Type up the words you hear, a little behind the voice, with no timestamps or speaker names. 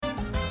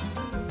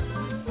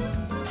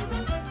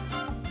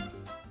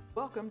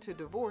Welcome to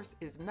Divorce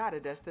is Not a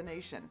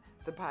Destination,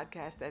 the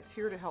podcast that's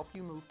here to help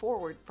you move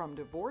forward from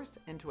divorce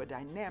into a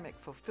dynamic,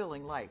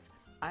 fulfilling life.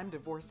 I'm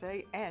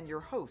divorcee and your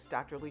host,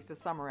 Dr. Lisa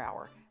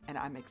Summerour, and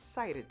I'm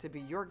excited to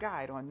be your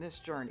guide on this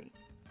journey.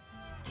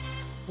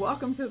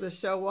 Welcome to the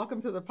show.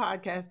 Welcome to the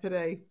podcast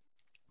today.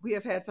 We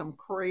have had some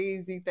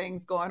crazy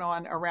things going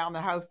on around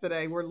the house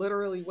today. We're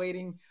literally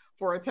waiting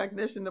for a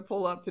technician to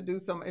pull up to do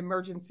some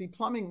emergency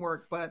plumbing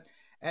work, but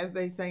as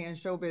they say in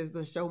showbiz,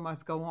 the show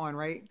must go on,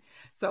 right?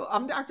 So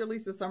I'm Dr.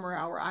 Lisa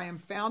Summerour. I am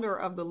founder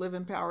of the Live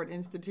Empowered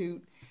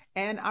Institute,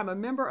 and I'm a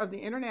member of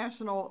the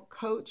International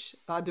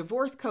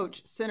Divorce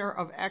Coach Center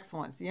of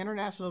Excellence, the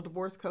International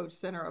Divorce Coach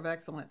Center of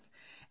Excellence.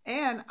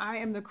 And I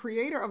am the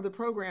creator of the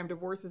program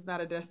Divorce is Not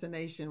a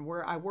Destination,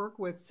 where I work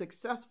with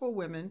successful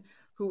women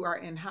who are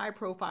in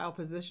high-profile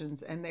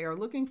positions, and they are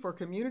looking for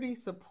community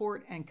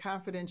support and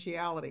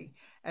confidentiality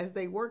as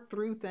they work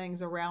through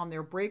things around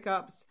their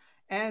breakups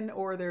and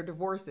or their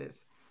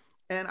divorces.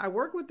 And I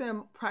work with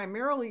them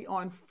primarily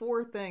on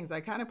four things. I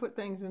kind of put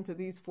things into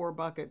these four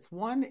buckets.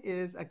 One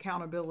is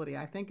accountability.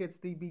 I think it's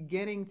the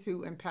beginning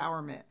to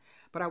empowerment,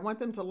 but I want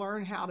them to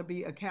learn how to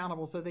be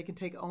accountable so they can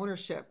take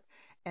ownership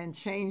and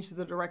change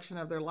the direction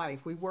of their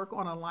life. We work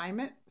on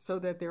alignment so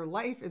that their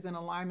life is in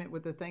alignment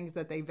with the things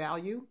that they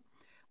value.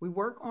 We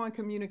work on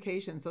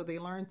communication so they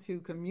learn to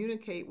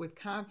communicate with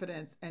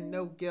confidence and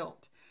no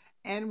guilt.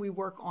 And we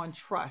work on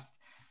trust,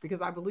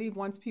 because I believe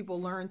once people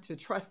learn to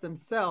trust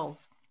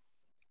themselves,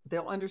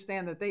 they'll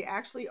understand that they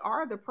actually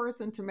are the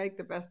person to make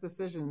the best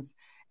decisions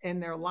in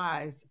their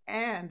lives.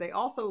 And they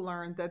also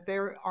learn that they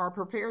are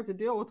prepared to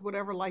deal with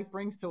whatever life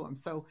brings to them.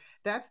 So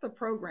that's the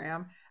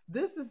program.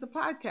 This is the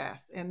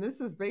podcast. And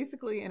this is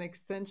basically an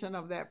extension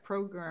of that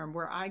program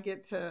where I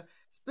get to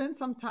spend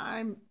some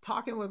time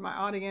talking with my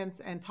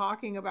audience and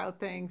talking about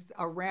things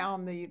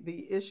around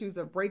the issues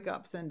of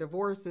breakups and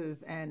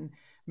divorces and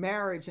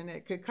marriage. And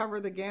it could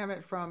cover the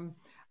gamut from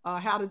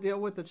how to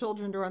deal with the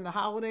children during the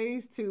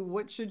holidays to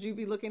what should you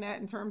be looking at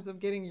in terms of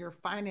getting your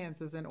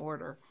finances in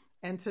order.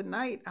 And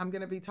tonight I'm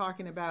going to be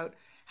talking about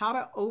how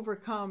to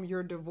overcome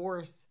your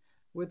divorce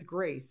with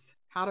grace,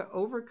 how to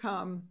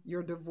overcome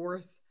your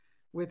divorce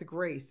with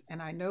grace.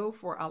 And I know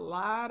for a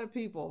lot of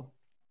people,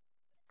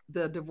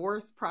 the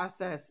divorce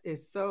process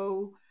is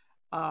so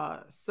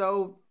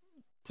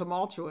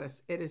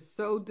tumultuous. It is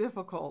so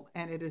difficult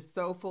and it is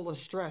so full of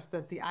stress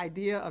that the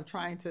idea of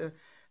trying to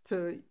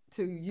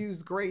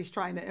use grace,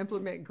 trying to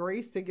implement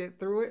grace to get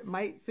through it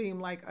might seem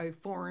like a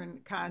foreign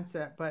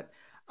concept. But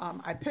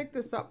I picked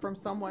this up from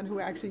someone who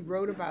actually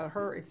wrote about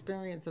her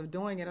experience of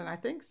doing it. And I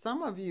think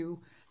some of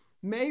you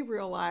may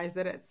realize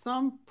that at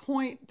some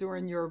point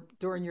during your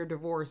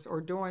divorce or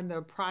during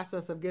the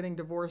process of getting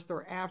divorced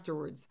or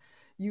afterwards,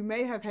 you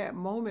may have had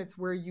moments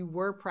where you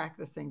were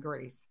practicing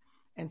grace.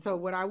 And so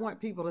what I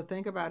want people to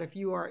think about, if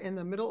you are in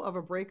the middle of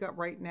a breakup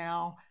right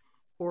now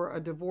or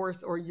a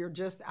divorce, or you're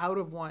just out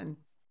of one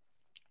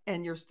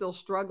and you're still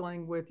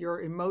struggling with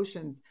your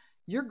emotions,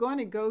 you're going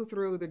to go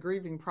through the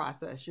grieving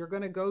process. You're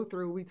going to go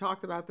through, we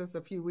talked about this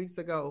a few weeks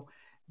ago,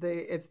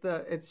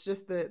 it's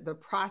just the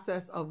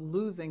process of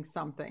losing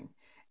something.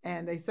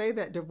 And they say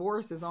that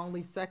divorce is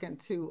only second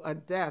to a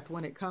death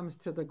when it comes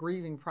to the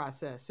grieving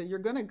process. So you're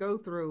going to go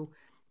through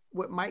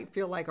what might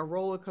feel like a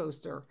roller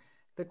coaster.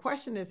 The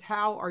question is,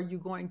 how are you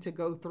going to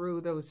go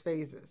through those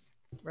phases,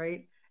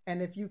 right?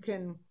 And if you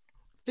can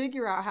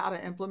figure out how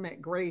to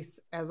implement grace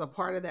as a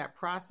part of that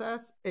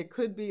process, it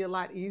could be a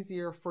lot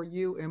easier for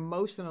you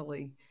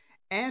emotionally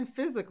and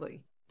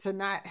physically to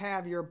not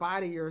have your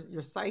body,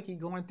 your psyche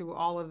going through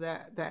all of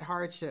that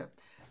hardship.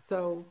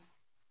 So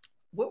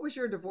what was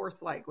your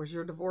divorce like? Was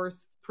your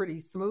divorce pretty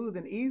smooth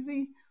and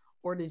easy?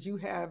 Or did you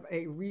have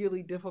a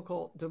really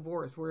difficult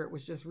divorce where it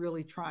was just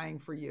really trying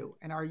for you?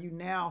 And are you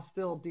now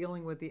still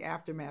dealing with the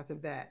aftermath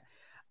of that?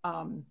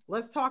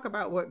 Let's talk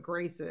about what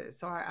grace is.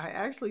 So I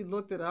actually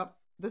looked it up.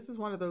 This is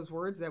one of those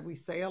words that we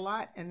say a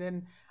lot. And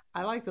then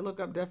I like to look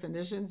up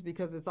definitions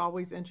because it's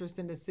always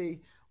interesting to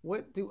see,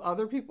 what do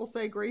other people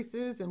say grace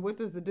is and what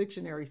does the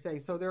dictionary say?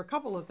 So there are a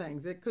couple of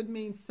things. It could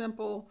mean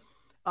simple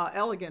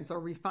elegance or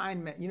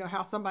refinement. You know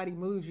how somebody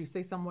moves, you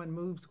say someone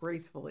moves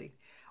gracefully.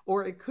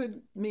 Or it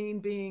could mean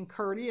being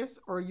courteous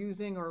or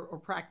using or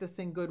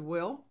practicing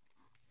goodwill,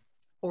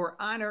 or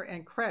honor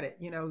and credit,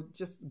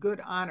 just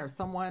good honor,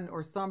 someone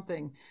or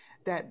something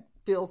that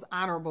feels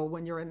honorable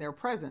when you're in their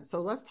presence.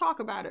 So let's talk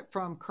about it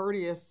from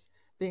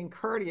being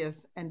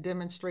courteous and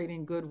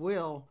demonstrating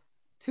goodwill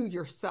to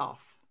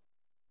yourself.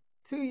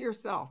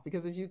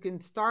 Because if you can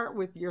start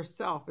with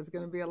yourself, it's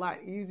going to be a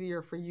lot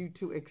easier for you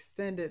to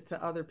extend it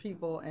to other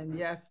people. And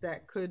yes,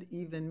 that could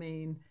even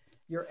mean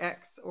your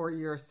ex or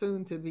your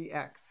soon to be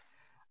ex.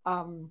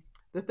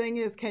 The thing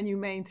is, can you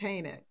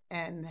maintain it?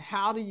 And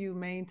how do you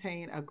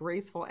maintain a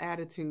graceful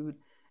attitude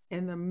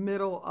in the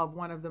middle of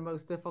one of the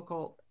most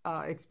difficult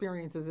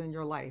experiences in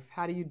your life?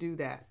 How do you do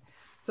that?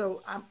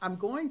 So I'm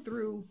going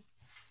through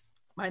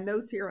my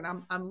notes here,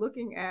 and I'm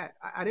looking at,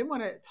 I didn't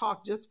want to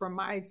talk just from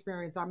my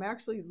experience. I'm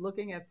actually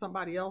looking at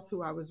somebody else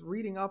who I was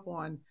reading up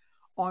on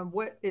on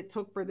what it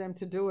took for them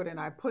to do it. And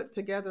I put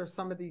together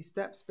some of these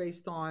steps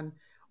based on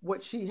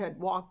what she had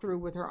walked through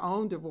with her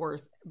own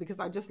divorce, because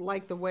I just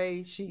liked the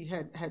way she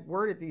had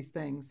worded these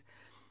things.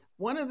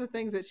 One of the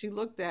things that she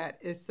looked at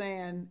is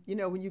saying,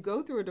 when you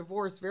go through a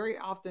divorce, very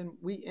often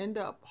we end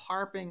up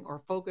harping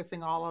or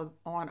focusing on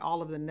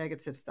all of the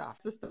negative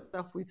stuff. The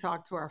stuff we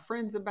talk to our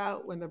friends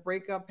about when the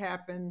breakup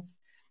happens.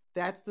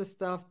 That's the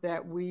stuff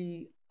that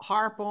we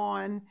harp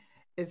on.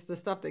 It's the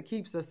stuff that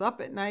keeps us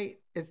up at night.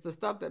 It's the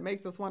stuff that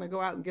makes us want to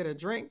go out and get a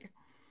drink.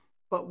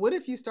 But what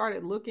if you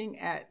started looking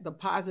at the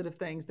positive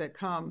things that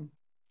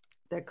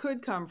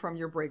could come from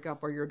your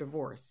breakup or your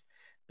divorce?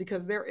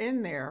 Because they're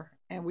in there,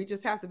 and we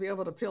just have to be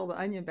able to peel the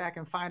onion back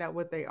and find out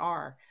what they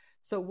are.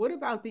 So, what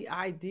about the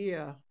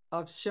idea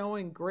of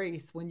showing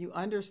grace when you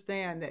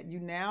understand that you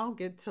now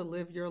get to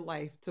live your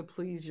life to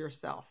please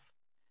yourself?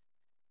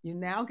 You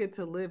now get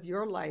to live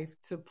your life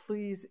to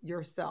please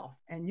yourself.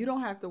 And you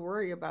don't have to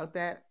worry about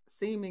that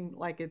seeming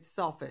like it's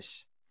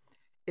selfish.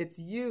 It's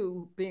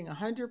you being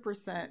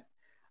 100%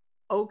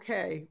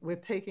 okay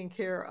with taking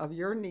care of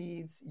your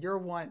needs, your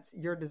wants,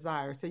 your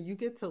desires. So you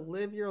get to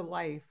live your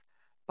life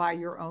by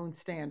your own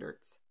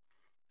standards.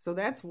 So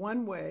that's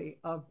one way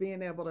of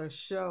being able to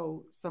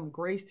show some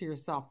grace to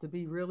yourself, to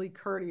be really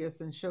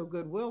courteous and show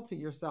goodwill to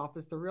yourself,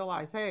 is to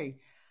realize, hey,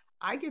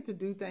 I get to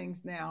do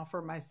things now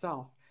for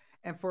myself.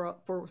 And for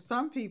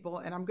some people,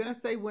 and I'm going to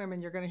say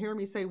women, you're going to hear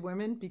me say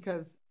women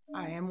because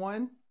I am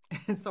one.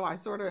 And so I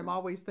sort of am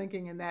always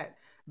thinking in that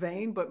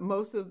vein, but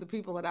most of the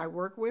people that I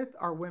work with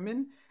are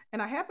women.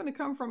 And I happen to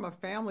come from a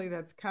family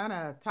that's kind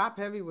of top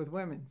heavy with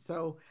women.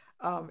 So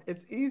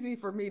it's easy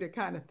for me to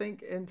kind of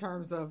think in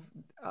terms of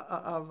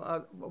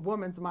a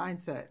woman's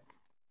mindset.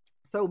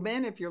 So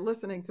men, if you're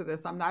listening to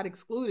this, I'm not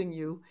excluding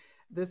you.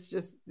 This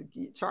just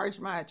charge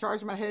my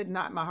head,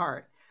 not my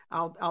heart.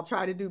 I'll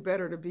try to do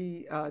better to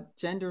be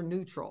gender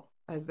neutral,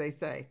 as they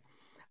say.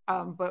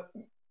 But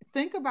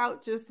think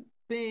about just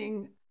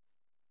being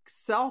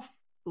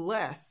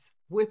selfless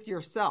with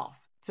yourself,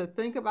 to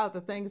think about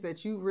the things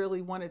that you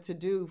really wanted to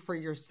do for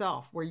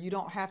yourself, where you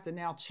don't have to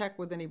now check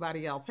with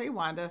anybody else. Hey,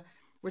 Wanda,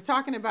 we're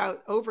talking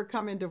about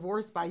overcoming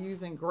divorce by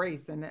using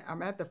grace. And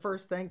I'm at the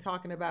first thing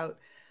talking about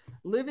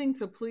living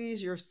to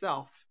please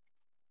yourself,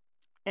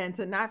 and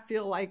to not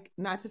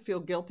to feel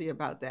guilty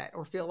about that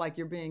or feel like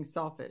you're being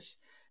selfish.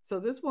 So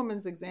this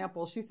woman's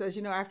example, she says,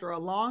 after a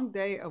long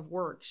day of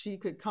work, she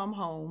could come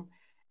home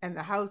and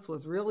the house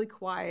was really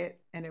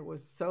quiet and it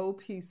was so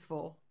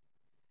peaceful.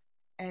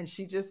 And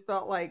she just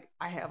felt like,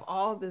 I have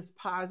all this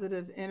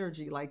positive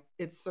energy, like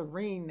it's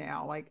serene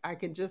now, like I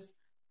can just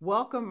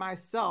welcome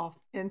myself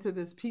into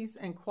this peace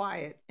and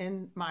quiet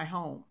in my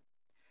home.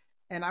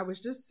 And I was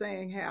just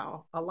saying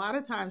how a lot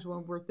of times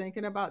when we're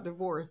thinking about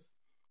divorce,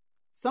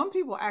 some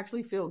people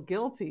actually feel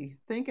guilty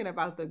thinking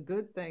about the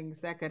good things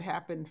that could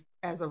happen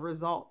as a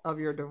result of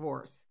your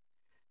divorce.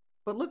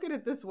 But look at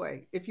it this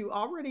way: if you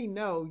already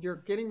know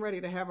you're getting ready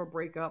to have a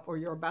breakup, or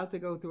you're about to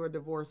go through a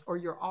divorce, or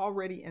you're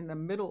already in the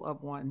middle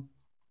of one,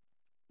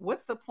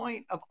 what's the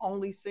point of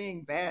only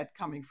seeing bad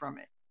coming from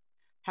it?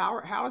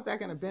 How is that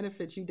going to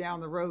benefit you down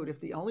the road if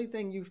the only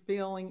thing you're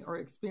feeling or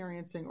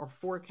experiencing or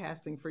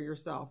forecasting for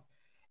yourself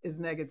is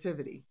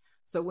negativity?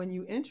 So when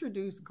you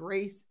introduce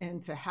grace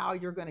into how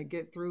you're going to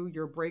get through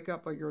your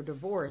breakup or your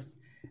divorce,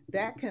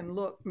 that can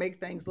make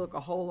things look a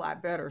whole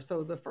lot better.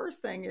 So the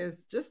first thing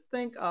is just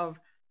think of,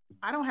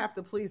 I don't have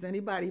to please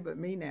anybody but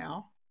me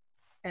now.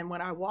 And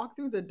when I walk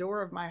through the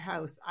door of my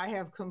house, I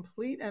have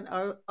complete and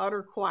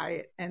utter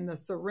quiet and the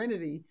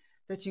serenity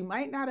that you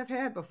might not have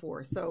had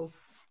before. So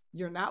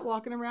you're not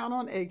walking around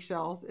on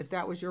eggshells if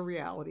that was your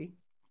reality.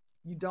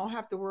 You don't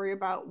have to worry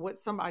about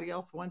what somebody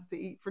else wants to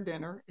eat for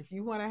dinner. If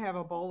you want to have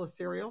a bowl of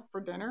cereal for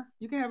dinner,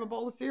 you can have a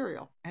bowl of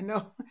cereal and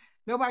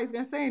nobody's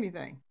going to say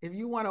anything. If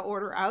you want to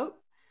order out,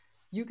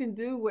 you can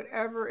do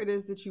whatever it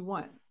is that you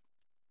want.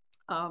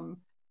 Um,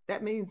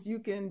 that means you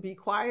can be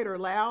quiet or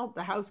loud.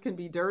 The house can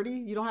be dirty.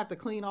 You don't have to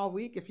clean all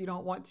week if you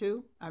don't want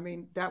to. I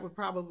mean, that would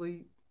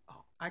probably,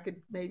 I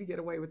could maybe get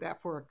away with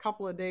that for a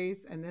couple of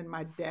days. And then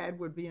my dad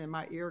would be in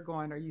my ear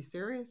going, are you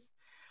serious?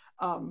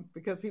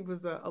 Because he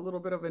was a little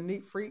bit of a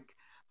neat freak.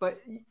 But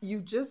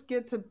you just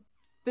get to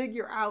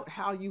figure out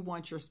how you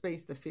want your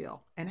space to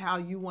feel and how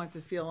you want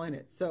to feel in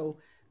it. So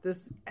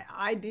this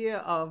idea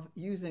of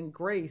using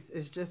grace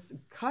is just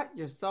cut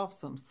yourself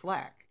some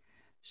slack.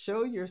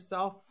 Show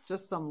yourself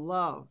just some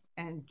love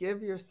and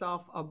give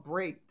yourself a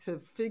break to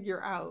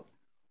figure out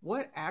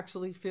what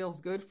actually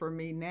feels good for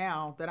me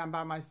now that I'm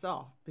by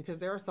myself, because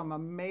there are some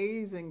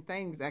amazing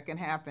things that can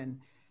happen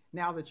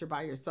now that you're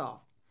by yourself.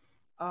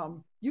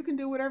 You can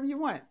do whatever you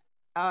want.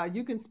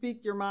 You can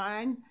speak your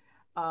mind.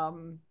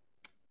 Um,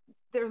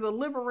 there's a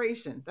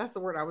liberation. That's the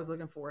word I was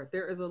looking for.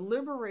 There is a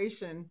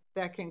liberation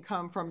that can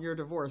come from your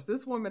divorce.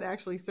 This woman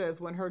actually says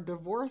when her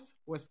divorce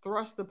was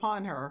thrust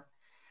upon her,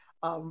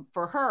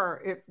 for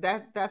her,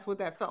 that's what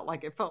that felt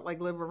like. It felt like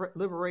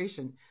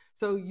liberation.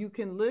 So you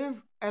can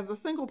live as a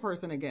single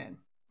person again,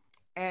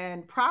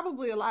 and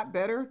probably a lot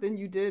better than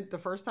you did the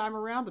first time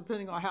around,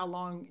 depending on how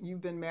long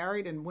you've been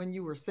married and when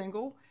you were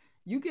single.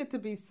 You get to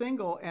be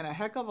single and a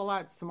heck of a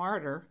lot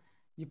smarter.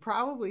 You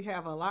probably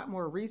have a lot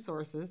more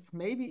resources,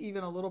 maybe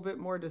even a little bit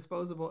more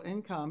disposable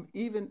income,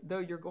 even though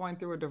you're going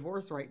through a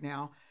divorce right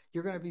now.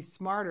 You're going to be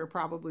smarter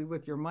probably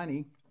with your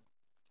money.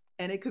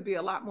 And it could be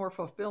a lot more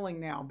fulfilling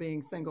now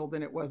being single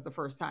than it was the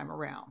first time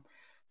around.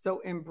 So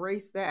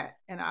embrace that.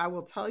 And I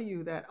will tell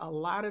you that a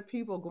lot of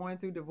people going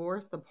through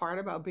divorce, the part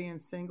about being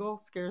single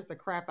scares the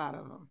crap out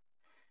of them.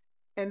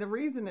 And the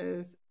reason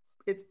is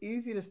it's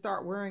easy to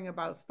start worrying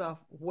about stuff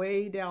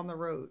way down the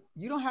road.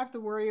 You don't have to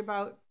worry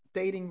about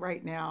dating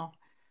right now.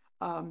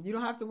 You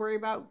don't have to worry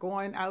about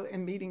going out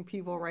and meeting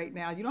people right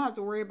now. You don't have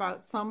to worry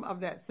about some of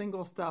that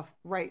single stuff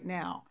right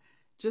now.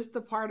 Just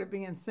the part of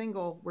being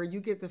single where you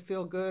get to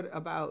feel good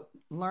about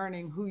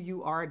learning who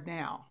you are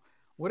now.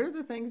 What are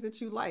the things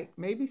that you like?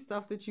 Maybe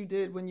stuff that you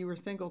did when you were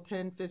single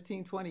 10,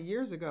 15, 20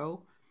 years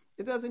ago,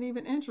 it doesn't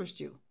even interest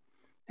you.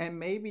 And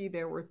maybe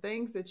there were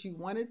things that you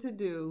wanted to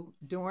do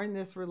during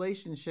this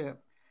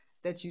relationship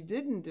that you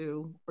didn't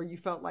do or you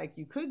felt like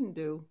you couldn't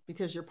do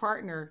because your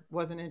partner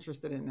wasn't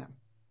interested in them.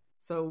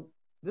 So,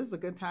 this is a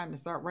good time to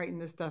start writing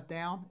this stuff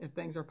down if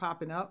things are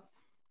popping up.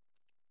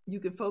 You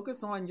can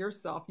focus on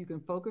yourself, you can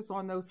focus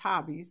on those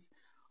hobbies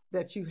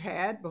that you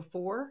had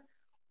before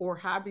or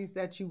hobbies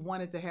that you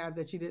wanted to have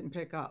that you didn't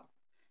pick up.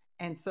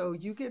 And so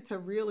you get to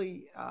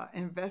really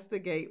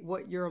investigate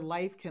what your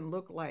life can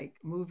look like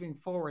moving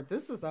forward.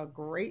 This is a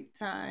great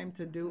time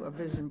to do a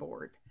vision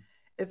board.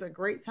 It's a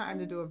great time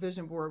to do a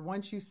vision board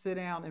once you sit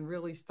down and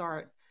really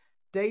start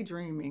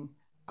daydreaming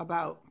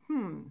about,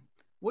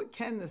 what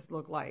can this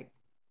look like?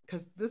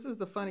 Because this is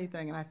the funny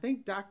thing. And I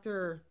think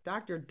Dr.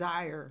 Dyer,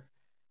 Dyer,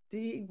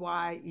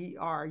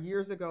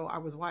 years ago, I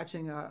was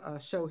watching a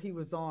show he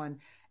was on,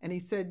 and he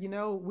said,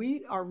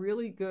 we are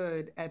really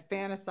good at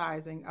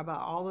fantasizing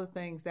about all the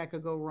things that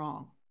could go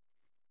wrong.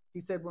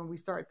 He said, when we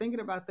start thinking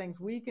about things,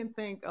 we can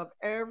think of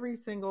every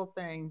single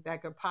thing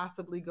that could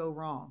possibly go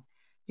wrong.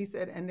 He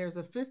said, and there's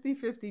a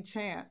 50-50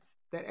 chance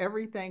that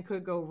everything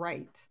could go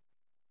right.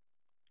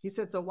 He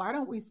said, so why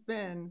don't we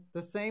spend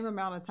the same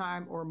amount of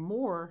time or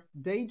more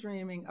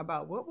daydreaming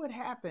about what would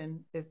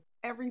happen if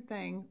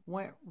everything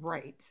went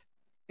right?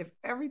 If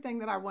everything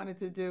that I wanted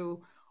to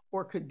do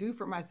or could do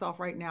for myself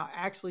right now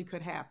actually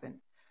could happen.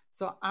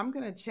 So I'm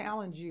going to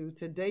challenge you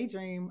to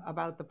daydream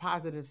about the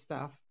positive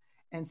stuff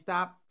and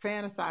stop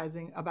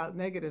fantasizing about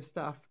negative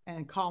stuff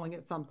and calling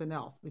it something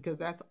else, because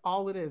that's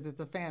all it is. It's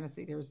a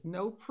fantasy. There's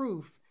no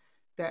proof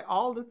that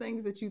all the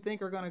things that you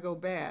think are going to go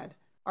bad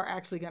are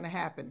actually going to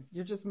happen.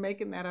 You're just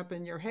making that up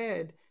in your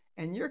head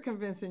and you're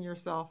convincing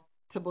yourself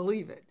to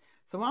believe it.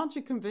 So why don't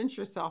you convince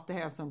yourself to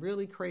have some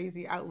really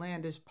crazy,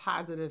 outlandish,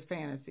 positive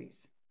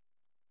fantasies,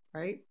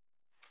 right?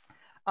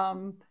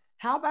 Um,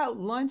 how about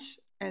lunch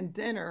and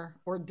dinner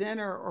or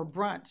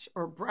brunch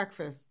or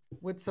breakfast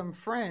with some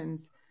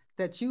friends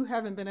that you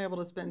haven't been able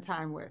to spend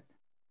time with?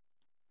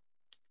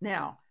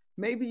 Now,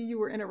 maybe you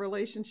were in a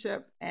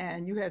relationship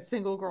and you had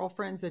single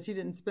girlfriends that you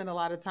didn't spend a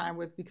lot of time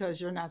with because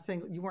you're not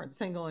single, you weren't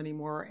single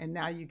anymore, and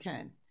now you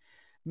can.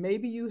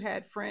 Maybe you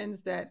had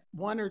friends that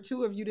one or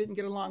two of you didn't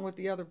get along with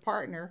the other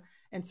partner,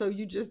 and so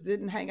you just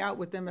didn't hang out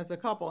with them as a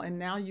couple, and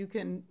now you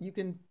can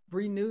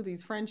renew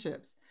these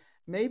friendships.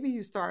 Maybe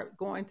you start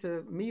going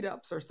to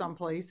meetups or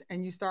someplace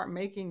and you start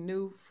making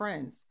new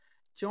friends.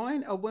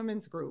 Join a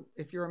women's group.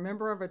 If you're a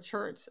member of a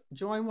church,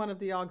 join one of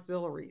the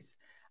auxiliaries.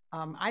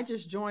 I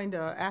just joined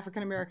a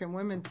African American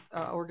Women's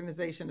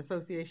Organization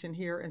Association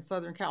here in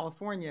Southern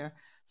California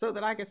so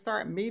that I could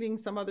start meeting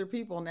some other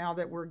people now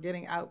that we're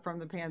getting out from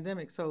the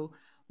pandemic. So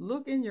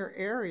look in your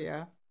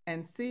area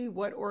and see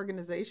what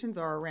organizations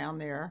are around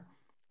there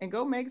and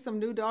go make some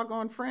new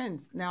doggone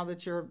friends now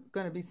that you're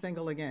going to be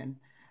single again.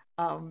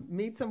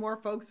 Meet some more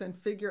folks and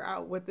figure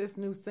out what this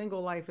new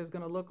single life is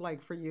going to look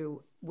like for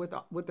you with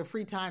the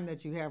free time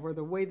that you have or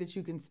the way that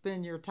you can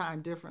spend your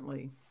time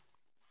differently.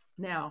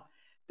 Now,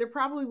 there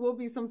probably will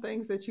be some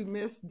things that you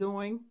missed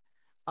doing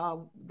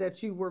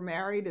that you were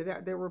married.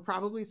 There were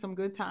probably some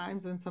good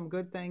times and some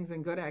good things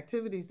and good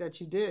activities that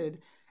you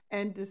did,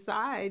 and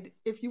decide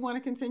if you want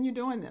to continue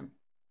doing them.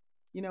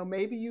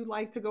 Maybe you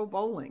like to go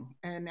bowling,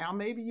 and now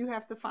maybe you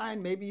have to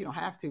find, maybe you don't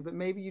have to, but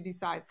maybe you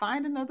decide,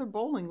 find another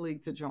bowling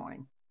league to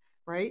join,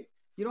 right?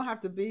 You don't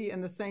have to be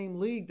in the same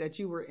league that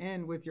you were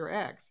in with your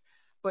ex,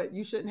 but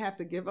you shouldn't have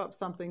to give up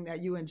something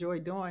that you enjoy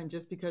doing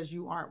just because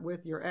you aren't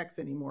with your ex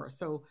anymore.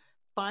 So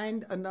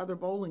find another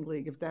bowling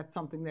league if that's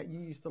something that you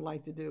used to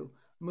like to do.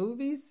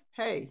 Movies,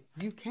 hey,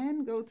 you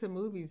can go to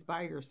movies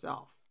by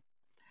yourself.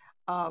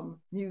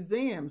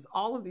 Museums,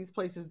 all of these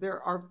places,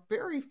 there are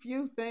very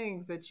few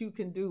things that you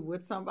can do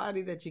with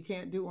somebody that you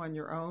can't do on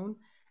your own.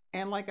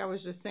 And like I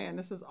was just saying,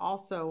 this is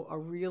also a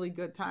really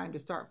good time to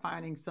start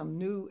finding some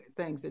new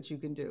things that you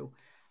can do.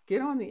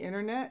 Get on the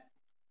internet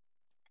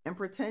and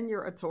pretend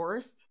you're a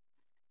tourist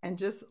and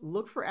just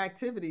look for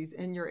activities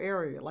in your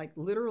area. Like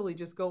literally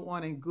just go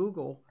on and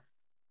Google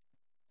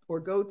or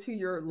go to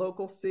your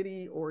local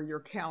city or your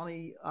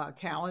county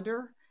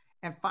calendar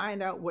and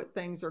find out what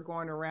things are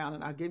going around.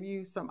 And I'll give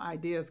you some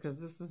ideas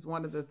because this is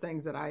one of the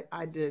things that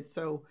I did.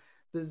 So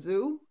the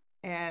zoo,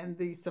 and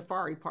the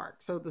safari park.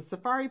 So the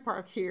safari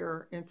park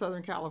here in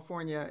Southern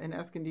California in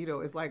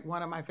Escondido is like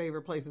one of my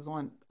favorite places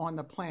on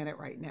the planet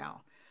right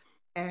now.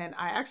 And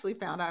I actually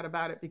found out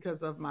about it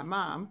because of my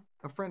mom.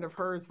 A friend of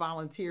hers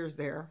volunteers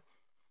there.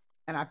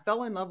 And I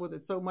fell in love with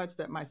it so much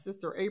that my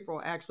sister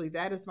April, actually,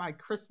 that is my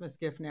Christmas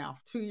gift now.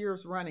 2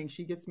 years running,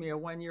 she gets me a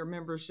 1 year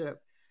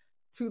membership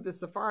to the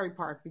safari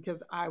park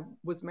because I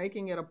was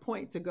making it a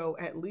point to go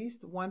at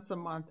least once a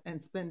month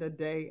and spend a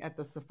day at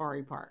the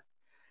safari park.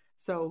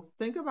 So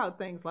think about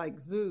things like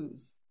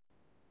zoos.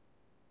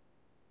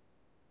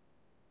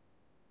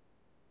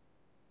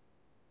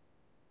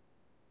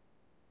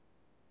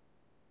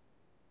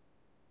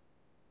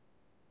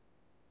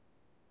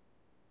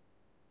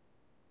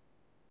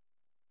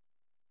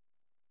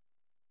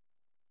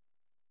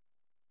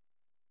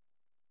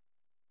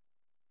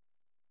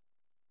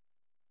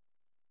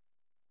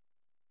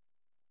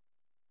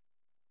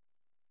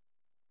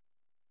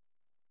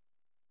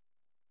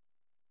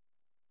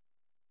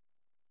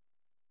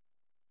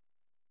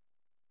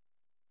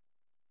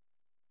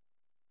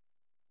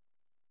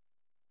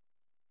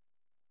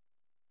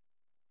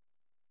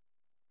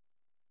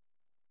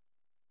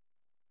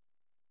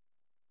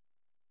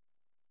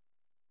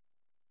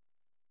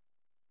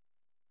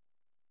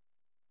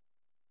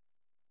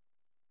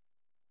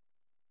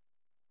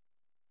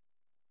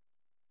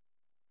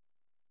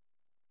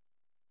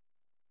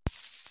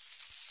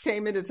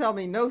 Came in to tell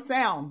me no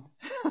sound.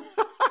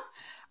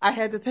 I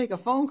had to take a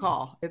phone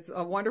call. It's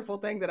a wonderful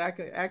thing that I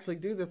could actually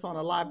do this on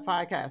a live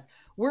podcast.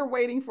 We're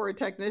waiting for a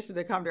technician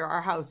to come to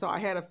our house, so I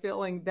had a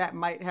feeling that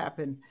might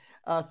happen.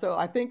 So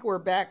I think we're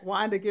back.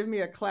 Wanda, give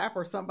me a clap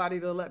or somebody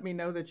to let me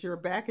know that you're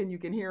back and you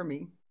can hear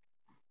me.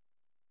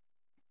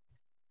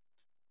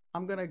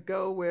 I'm going to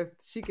go with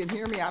she can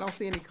hear me. I don't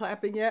see any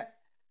clapping yet.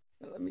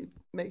 Let me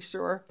make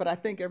sure, but I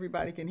think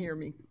everybody can hear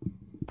me.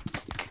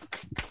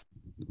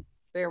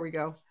 There we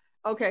go.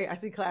 Okay, I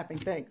see clapping.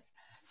 Thanks.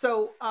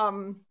 So,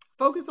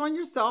 focus on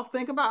yourself.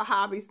 Think about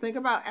hobbies. Think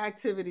about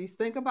activities.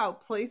 Think about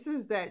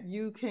places that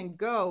you can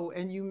go,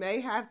 and you may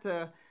have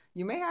to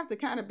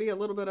kind of be a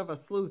little bit of a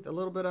sleuth, a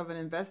little bit of an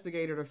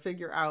investigator to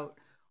figure out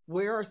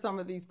where are some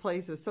of these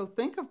places. So,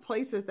 think of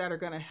places that are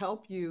going to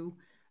help you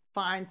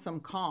find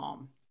some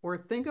calm, or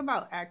think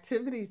about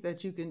activities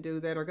that you can do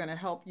that are going to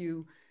help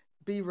you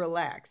be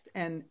relaxed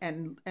and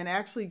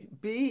actually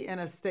be in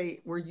a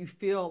state where you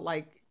feel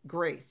like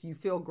grace, you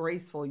feel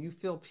graceful, you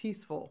feel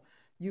peaceful,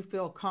 you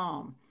feel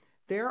calm.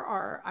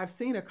 I've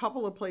seen a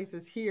couple of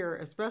places here,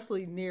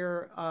 especially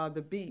near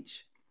the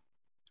beach,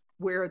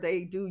 where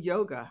they do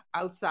yoga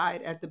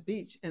outside at the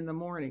beach in the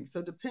morning.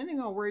 So, depending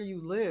on where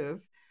you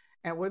live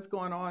and what's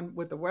going on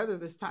with the weather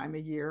this time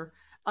of year,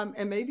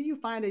 and maybe you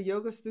find a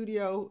yoga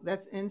studio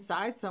that's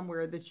inside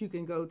somewhere that you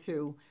can go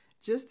to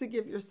just to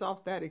give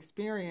yourself that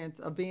experience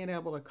of being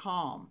able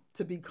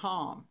to be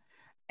calm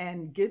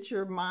and get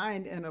your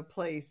mind in a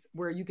place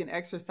where you can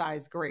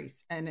exercise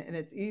grace. And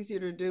it's easier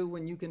to do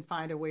when you can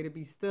find a way to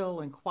be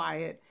still and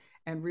quiet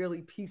and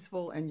really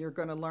peaceful, and you're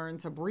going to learn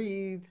to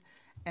breathe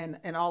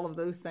and all of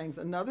those things.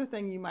 Another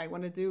thing you might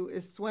want to do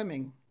is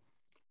swimming.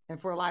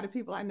 And for a lot of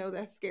people, I know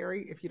that's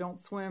scary. If you don't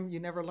swim, you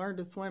never learn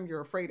to swim,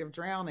 you're afraid of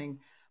drowning.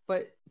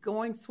 But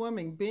going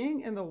swimming, being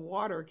in the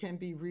water can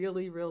be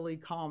really, really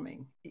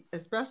calming,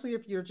 especially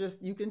if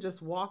you can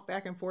just walk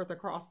back and forth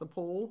across the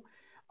pool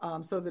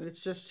so that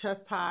it's just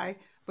chest high.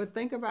 But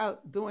think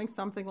about doing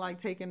something like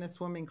taking a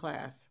swimming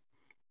class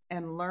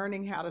and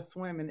learning how to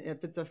swim. And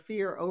if it's a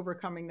fear,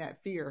 overcoming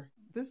that fear.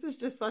 This is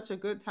just such a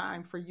good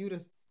time for you to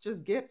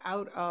just get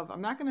out of,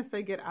 I'm not going to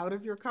say get out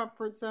of your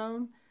comfort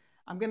zone.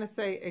 I'm going to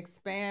say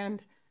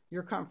expand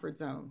your comfort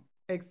zone.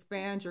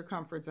 Expand your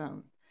comfort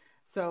zone.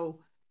 So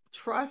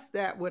trust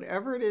that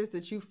whatever it is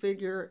that you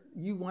figure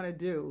you want to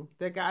do,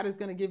 that God is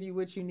going to give you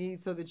what you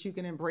need so that you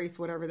can embrace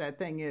whatever that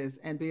thing is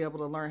and be able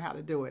to learn how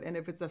to do it. And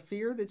if it's a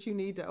fear that you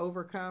need to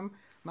overcome,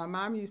 my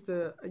mom used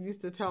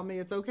to tell me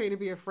it's okay to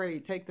be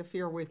afraid. Take the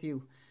fear with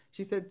you.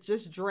 She said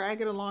just drag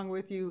it along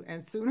with you,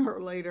 and sooner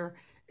or later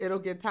it'll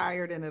get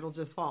tired and it'll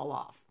just fall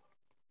off.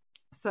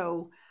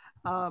 So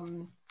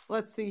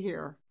let's see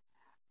here.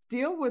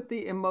 Deal with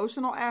the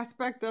emotional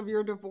aspect of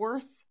your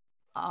divorce.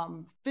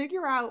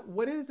 Figure out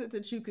what is it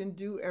that you can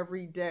do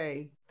every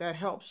day that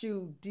helps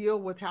you deal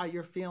with how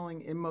you're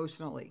feeling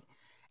emotionally.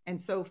 And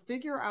so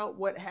figure out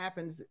what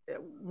happens.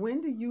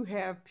 When do you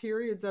have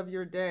periods of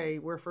your day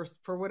where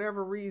for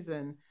whatever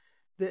reason,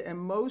 the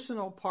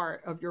emotional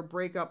part of your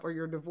breakup or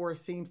your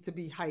divorce seems to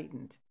be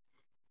heightened?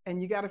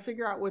 And you got to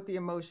figure out what the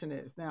emotion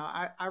is.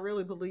 Now, I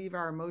really believe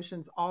our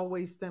emotions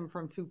always stem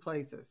from two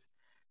places.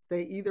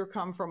 They either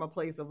come from a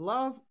place of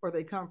love or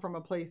they come from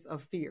a place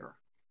of fear.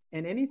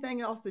 And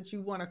anything else that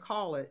you want to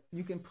call it,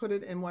 you can put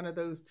it in one of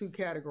those two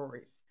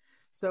categories.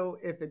 So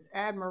if it's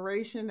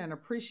admiration and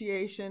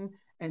appreciation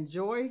and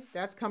joy,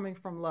 that's coming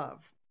from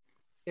love.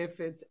 If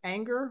it's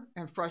anger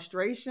and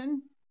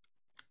frustration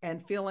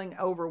and feeling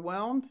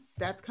overwhelmed,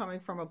 that's coming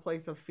from a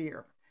place of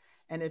fear.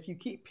 And if you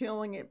keep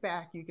peeling it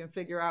back, you can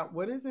figure out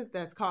what is it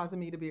that's causing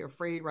me to be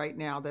afraid right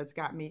now that's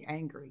got me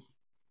angry.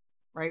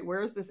 right?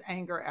 Where is this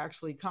anger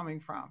actually coming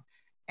from?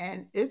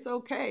 And it's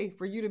okay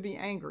for you to be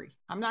angry.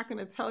 I'm not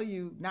going to tell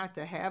you not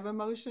to have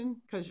emotion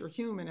because you're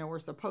human and we're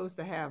supposed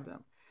to have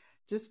them.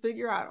 Just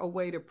figure out a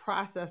way to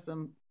process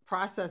them,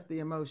 process the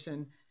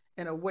emotion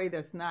in a way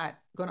that's not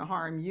going to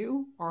harm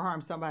you or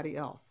harm somebody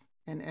else.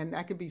 And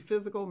that could be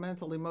physical,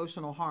 mental,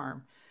 emotional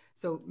harm.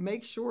 So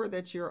make sure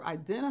that you're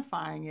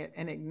identifying it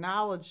and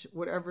acknowledge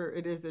whatever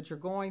it is that you're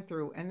going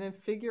through, and then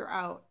figure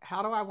out,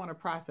 how do I want to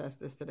process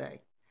this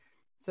today?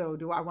 So,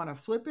 do I want to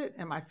flip it?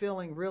 Am I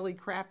feeling really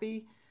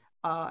crappy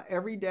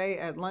every day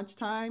at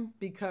lunchtime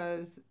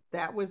because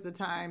that was the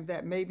time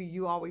that maybe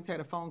you always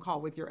had a phone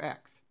call with your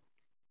ex?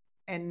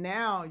 And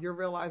now you're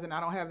realizing I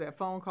don't have that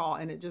phone call,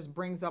 and it just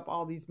brings up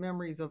all these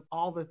memories of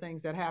all the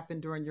things that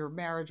happened during your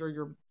marriage or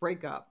your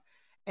breakup,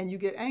 and you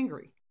get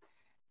angry.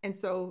 And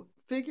so,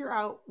 figure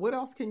out what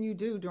else can you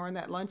do during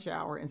that lunch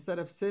hour instead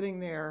of sitting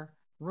there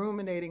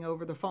ruminating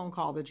over the phone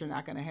call that you're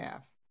not going to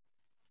have.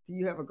 Do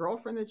you have a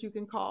girlfriend that you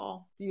can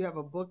call? Do you have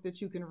a book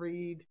that you can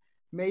read?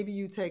 Maybe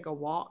you take a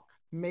walk.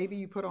 Maybe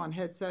you put on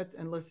headsets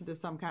and listen to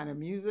some kind of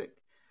music.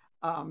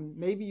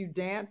 Maybe you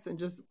dance and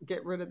just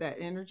get rid of that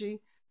energy.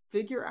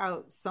 Figure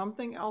out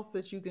something else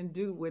that you can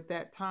do with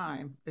that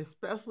time,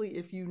 especially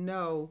if you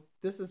know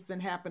this has been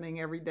happening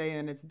every day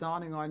and it's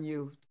dawning on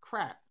you,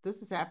 crap,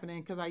 this is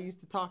happening because I used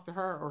to talk to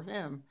her or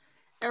him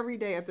every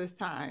day at this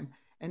time.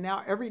 And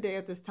now every day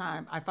at this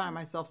time, I find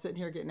myself sitting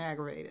here getting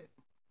aggravated.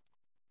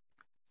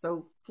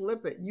 So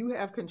flip it. You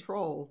have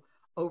control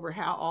over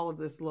how all of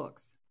this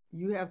looks.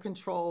 You have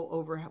control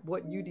over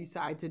what you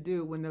decide to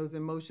do when those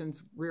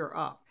emotions rear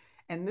up.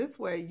 And this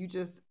way,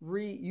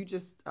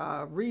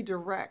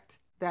 redirect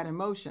that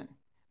emotion,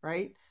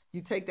 right?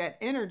 You take that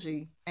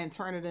energy and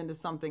turn it into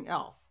something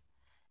else.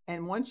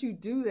 And once you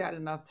do that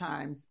enough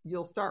times,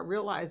 you'll start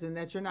realizing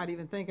that you're not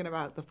even thinking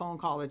about the phone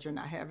call that you're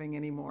not having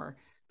anymore,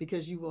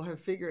 because you will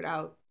have figured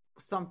out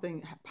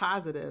something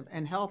positive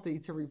and healthy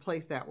to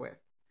replace that with.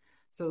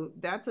 So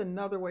that's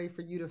another way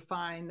for you to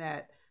find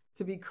that,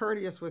 to be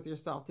courteous with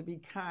yourself, to be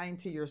kind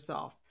to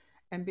yourself.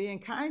 And being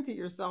kind to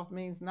yourself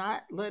means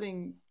not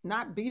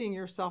beating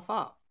yourself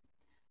up.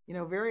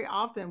 Very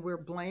often we're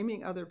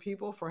blaming other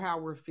people for how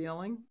we're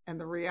feeling. And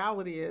the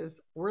reality is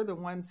we're the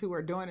ones who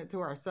are doing it to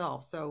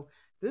ourselves. So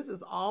this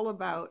is all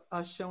about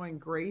us showing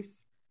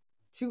grace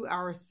to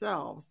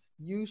ourselves,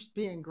 you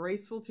being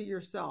graceful to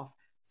yourself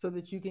so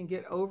that you can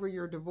get over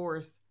your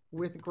divorce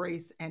with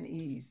grace and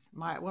ease.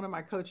 One of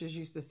my coaches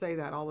used to say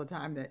that all the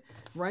time, that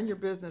run your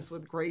business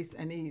with grace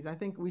and ease. I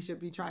think we should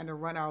be trying to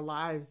run our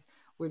lives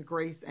with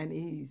grace and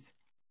ease.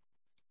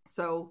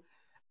 So,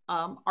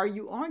 are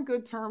you on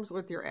good terms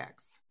with your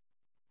ex?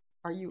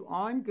 Are you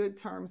on good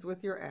terms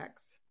with your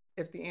ex?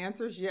 If the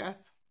answer is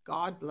yes,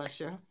 God bless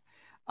you.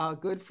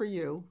 Good for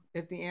you.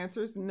 If the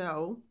answer is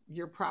no,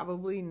 you're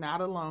probably not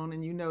alone,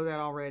 and you know that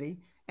already.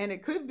 And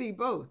it could be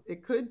both.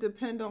 It could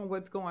depend on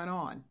what's going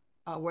on,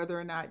 whether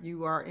or not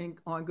you are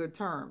on good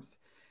terms.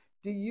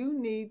 Do you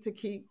need to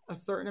keep a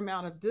certain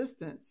amount of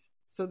distance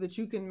so that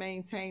you can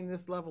maintain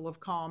this level of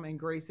calm and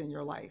grace in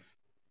your life?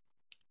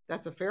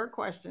 That's a fair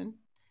question.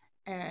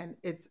 And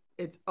it's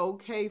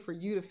okay for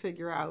you to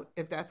figure out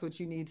if that's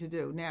what you need to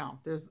do. Now,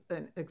 there's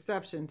an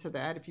exception to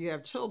that. If you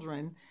have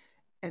children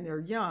and they're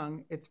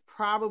young, it's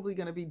probably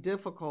going to be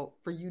difficult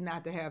for you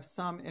not to have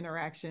some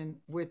interaction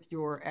with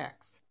your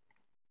ex.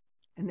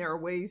 And there are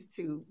ways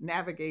to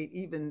navigate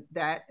even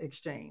that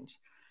exchange.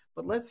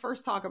 But let's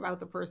first talk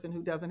about the person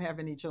who doesn't have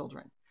any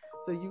children.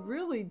 So you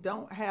really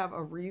don't have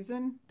a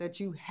reason that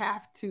you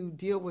have to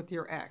deal with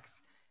your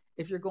ex.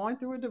 If you're going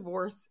through a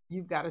divorce,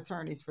 you've got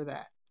attorneys for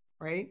that,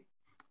 right?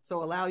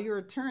 So allow your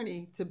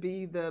attorney to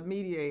be the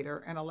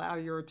mediator, and allow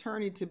your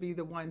attorney to be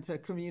the one to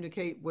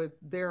communicate with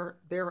their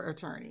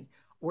attorney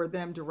or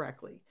them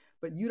directly.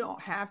 But you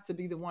don't have to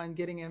be the one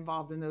getting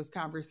involved in those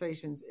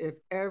conversations if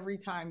every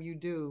time you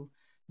do,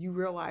 you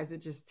realize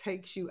it just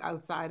takes you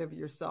outside of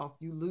yourself.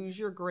 You lose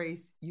your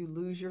grace, you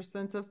lose your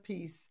sense of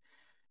peace,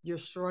 you're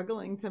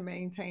struggling to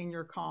maintain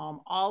your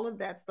calm. All of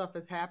that stuff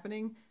is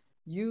happening.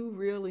 You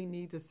really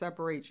need to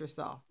separate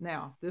yourself.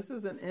 Now, this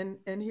isn't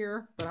in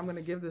here, but I'm going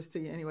to give this to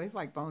you anyway. It's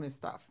like bonus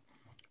stuff.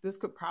 This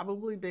could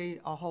probably be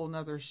a whole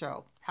nother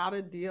show. How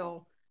to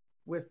deal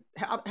with,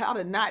 how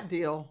to not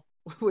deal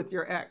with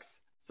your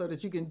ex so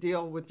that you can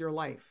deal with your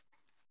life.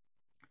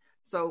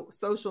 So,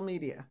 social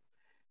media.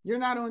 You're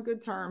not on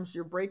good terms,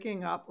 you're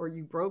breaking up, or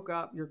you broke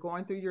up, you're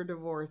going through your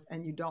divorce,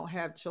 and you don't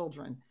have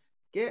children.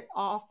 Get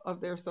off of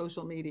their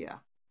social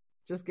media.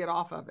 Just get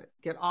off of it.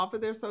 Get off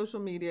of their social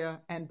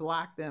media and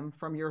block them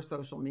from your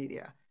social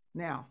media.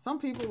 Now, some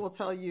people will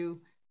tell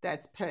you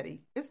that's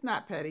petty. It's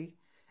not petty.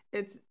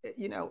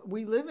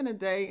 We live in a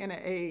day and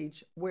an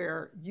age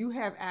where you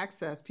have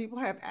access, people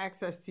have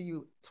access to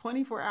you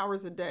 24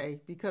 hours a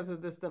day because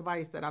of this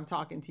device that I'm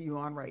talking to you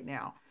on right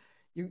now.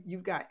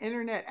 You've got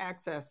internet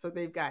access, so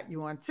they've got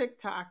you on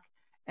TikTok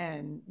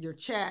and your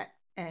chat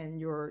and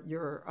your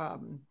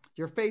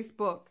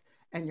Facebook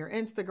and your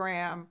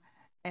Instagram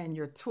and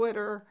your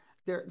Twitter.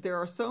 There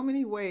are so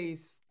many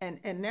ways,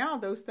 and now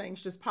those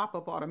things just pop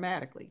up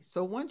automatically.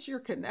 So once you're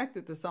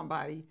connected to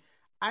somebody,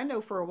 I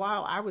know for a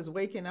while I was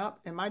waking up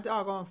and my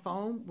doggone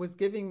phone was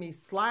giving me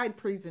slide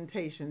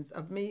presentations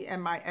of me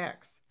and my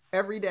ex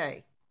every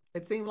day.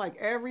 It seemed like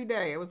every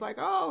day it was like,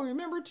 oh,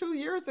 remember 2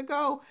 years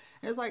ago?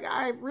 And it's like,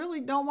 I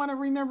really don't want to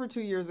remember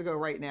 2 years ago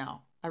right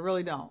now. I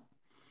really don't.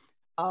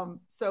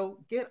 So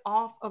get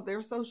off of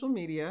their social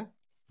media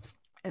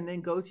and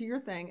then go to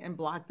your thing and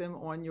block them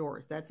on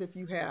yours. That's if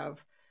you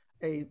have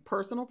a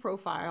personal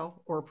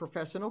profile or a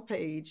professional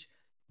page,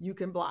 you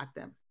can block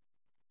them.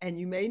 And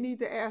you may need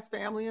to ask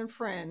family and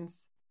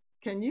friends,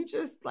 can you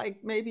just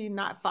like maybe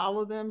not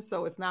follow them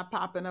so it's not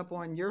popping up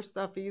on your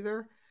stuff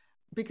either?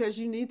 Because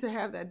you need to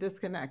have that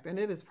disconnect. And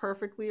it is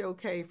perfectly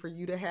okay for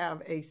you to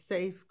have a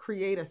safe,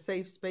 create a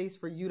safe space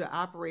for you to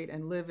operate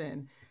and live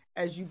in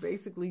as you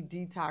basically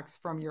detox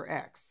from your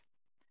ex.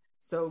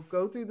 So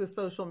go through the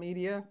social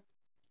media.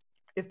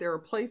 If there are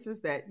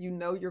places that you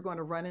know you're going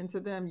to run into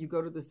them, you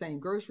go to the same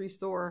grocery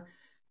store,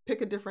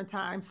 pick a different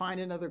time, find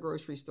another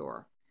grocery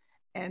store.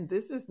 And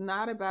this is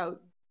not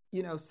about,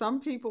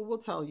 some people will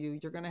tell you,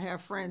 you're going to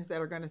have friends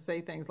that are going to say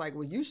things like,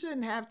 well, you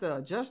shouldn't have to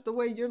adjust the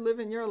way you're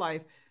living your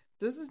life.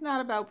 This is not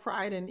about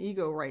pride and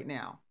ego right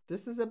now.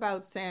 This is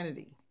about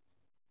sanity.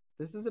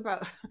 This is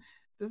about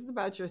this is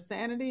about your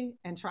sanity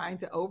and trying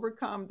to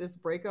overcome this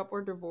breakup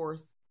or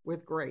divorce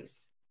with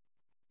grace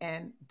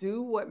and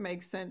do what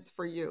makes sense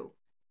for you.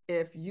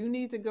 If you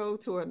need to go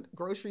to a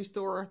grocery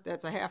store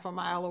that's a half a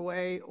mile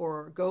away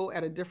or go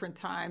at a different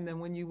time than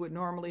when you would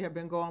normally have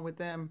been going with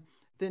them,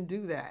 then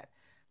do that.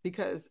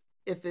 Because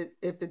if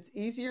it's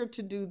easier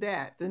to do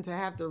that than to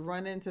have to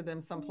run into them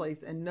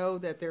someplace and know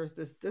that there's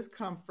this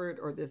discomfort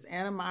or this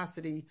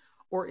animosity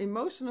or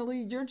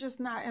emotionally you're just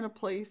not in a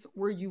place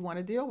where you want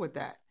to deal with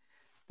that,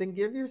 then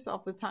give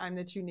yourself the time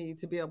that you need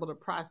to be able to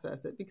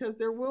process it, because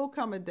there will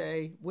come a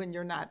day when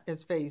you're not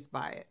as phased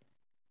by it,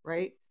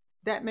 right?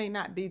 That may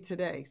not be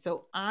today.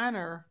 So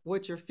honor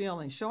what you're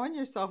feeling. Showing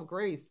yourself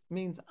grace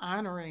means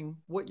honoring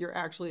what you're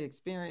actually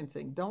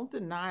experiencing. Don't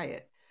deny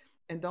it.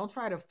 And don't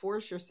try to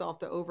force yourself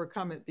to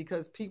overcome it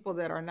because people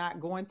that are not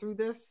going through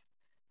this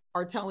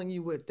are telling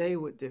you what they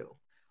would do.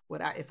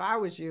 If I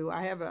was you,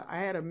 I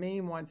had a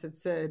meme once that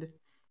said,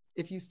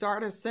 if you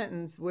start a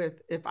sentence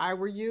with "if I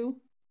were you,"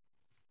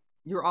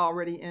 you're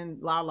already in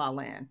la la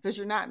land because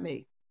you're not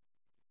me.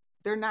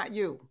 They're not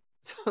you.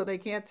 So they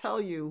can't tell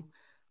you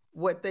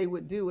what they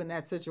would do in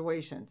that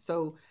situation.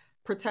 So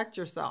protect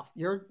yourself.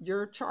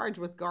 You're charged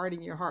with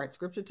guarding your heart.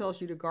 Scripture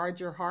tells you to guard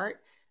your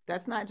heart.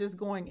 That's not just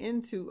going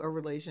into a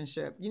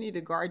relationship. You need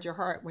to guard your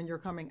heart when you're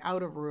coming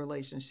out of a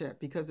relationship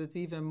because it's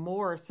even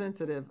more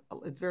sensitive.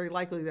 It's very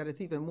likely that it's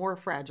even more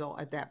fragile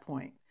at that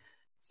point.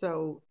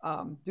 So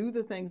do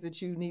the things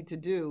that you need to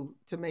do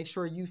to make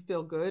sure you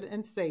feel good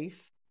and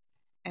safe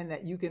and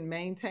that you can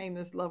maintain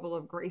this level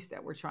of grace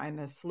that we're trying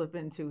to slip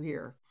into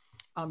here.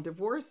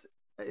 Divorce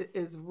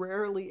is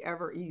rarely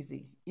ever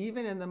easy.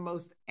 Even in the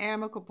most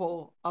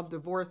amicable of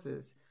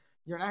divorces,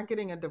 you're not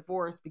getting a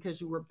divorce because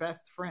you were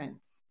best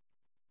friends.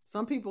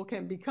 Some people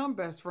can become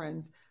best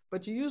friends,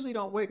 but you usually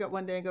don't wake up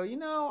one day and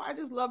go, I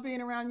just love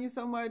being around you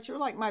so much. You're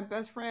like my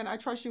best friend. I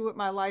trust you with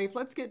my life.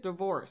 Let's get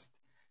divorced.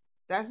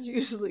 That's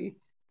usually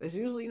that's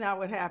usually not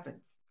what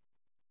happens.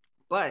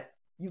 But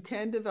you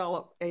can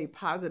develop a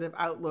positive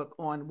outlook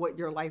on what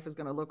your life is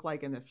going to look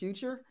like in the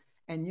future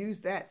and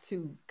use that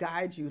to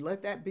guide you.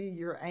 Let that be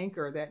your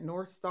anchor, that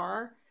North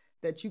Star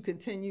that you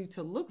continue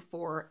to look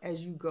for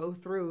as you go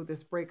through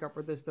this breakup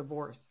or this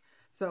divorce.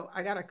 So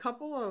I got a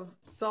couple of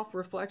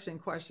self-reflection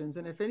questions.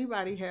 And if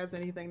anybody has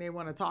anything they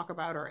want to talk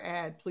about or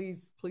add,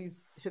 please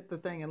hit the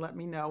thing and let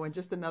me know. And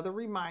just another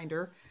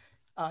reminder,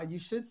 you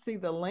should see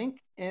the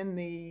link in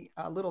the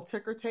little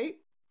ticker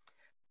tape.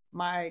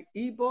 My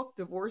ebook,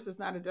 Divorce is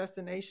Not a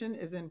Destination,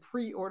 is in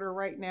pre order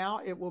right now.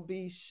 It will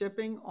be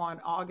shipping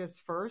on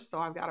August 1st. So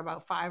I've got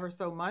about 5 or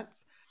so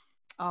months,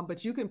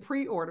 but you can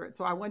pre order it.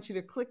 So I want you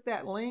to click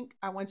that link.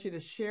 I want you to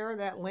share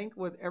that link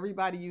with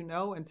everybody you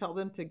know and tell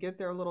them to get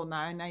their little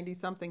 990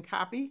 something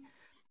copy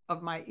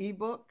of my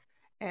ebook.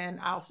 And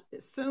I'll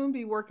soon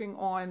be working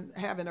on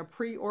having a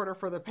pre order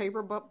for the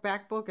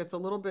paperback book. It's a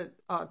little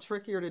bit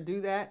trickier to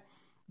do that,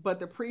 but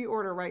the pre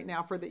order right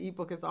now for the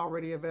ebook is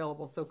already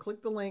available. So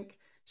click the link,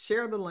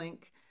 share the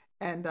link,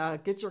 and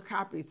get your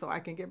copy so I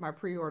can get my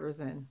pre orders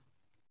in.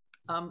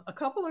 A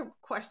couple of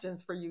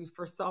questions for you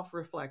for self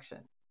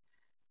reflection.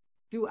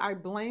 Do I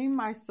blame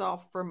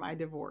myself for my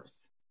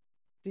divorce?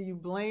 Do you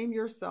blame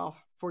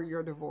yourself for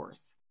your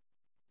divorce?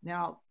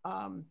 Now,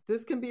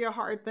 this can be a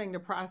hard thing to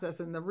process.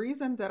 And the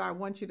reason that I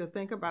want you to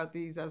think about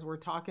these as we're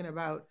talking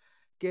about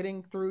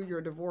getting through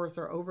your divorce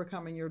or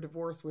overcoming your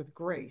divorce with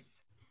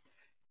grace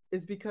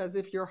is because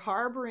if you're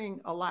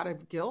harboring a lot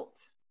of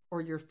guilt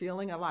or you're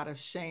feeling a lot of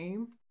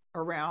shame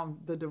around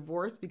the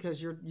divorce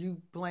because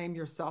you blame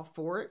yourself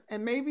for it,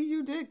 and maybe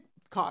you did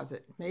cause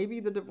it. Maybe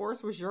the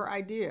divorce was your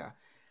idea.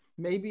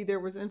 Maybe there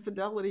was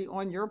infidelity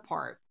on your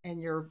part and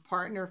your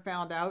partner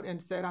found out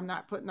and said, I'm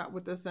not putting up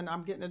with this and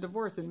I'm getting a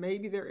divorce. And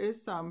maybe there is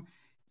some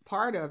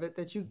part of it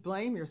that you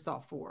blame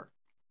yourself for.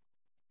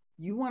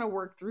 You want to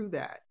work through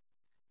that,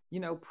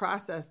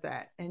 process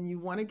that. And you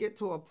want to get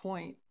to a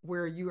point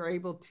where you are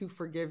able to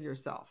forgive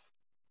yourself.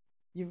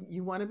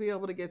 You want to be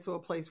able to get to a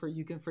place where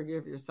you can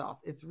forgive yourself.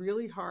 It's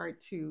really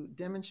hard to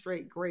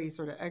demonstrate grace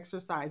or to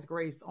exercise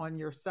grace on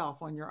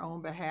yourself, on your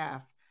own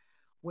behalf,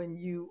 when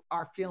you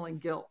are feeling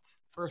guilt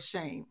or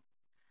shame,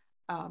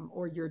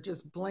 or you're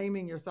just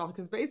blaming yourself,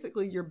 because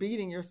basically you're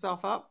beating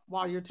yourself up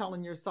while you're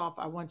telling yourself,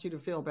 I want you to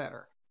feel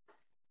better.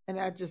 And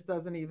that just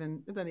doesn't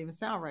even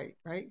sound right,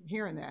 right?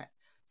 Hearing that.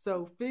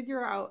 So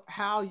figure out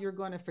how you're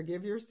going to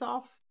forgive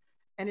yourself.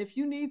 And if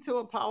you need to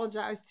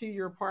apologize to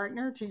your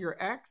partner, to your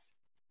ex,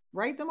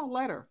 write them a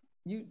letter.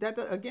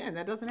 Again,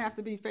 that doesn't have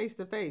to be face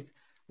to face.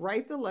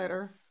 Write the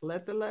letter,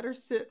 let the letter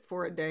sit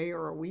for a day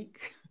or a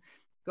week.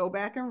 Go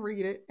back and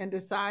read it and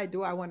decide,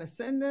 do I want to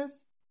send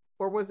this,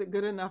 or was it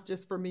good enough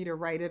just for me to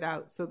write it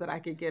out so that I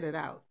could get it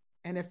out?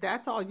 And if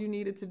that's all you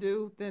needed to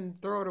do, then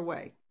throw it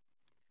away.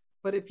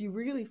 But if you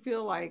really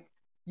feel like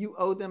you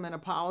owe them an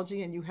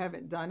apology and you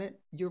haven't done it,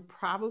 you're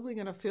probably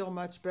going to feel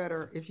much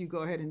better if you go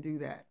ahead and do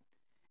that.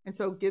 And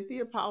so get the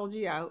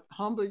apology out,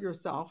 humble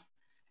yourself,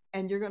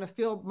 and you're going to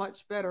feel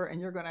much better.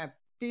 And you're going to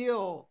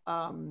feel,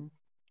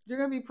 you're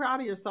going to be proud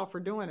of yourself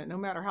for doing it, no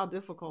matter how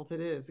difficult it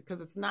is.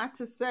 Because it's not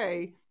to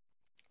say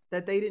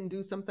that they didn't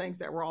do some things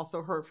that were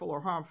also hurtful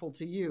or harmful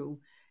to you.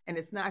 And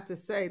it's not to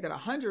say that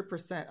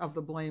 100% of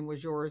the blame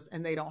was yours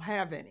and they don't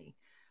have any.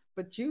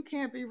 But you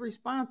can't be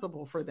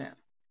responsible for them.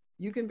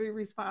 You can be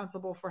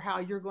responsible for how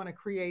you're going to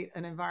create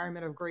an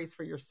environment of grace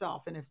for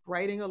yourself. And if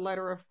writing a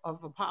letter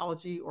of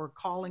apology or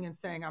calling and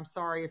saying, I'm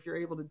sorry, if you're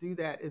able to do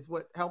that is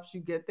what helps you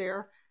get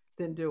there,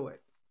 then do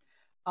it.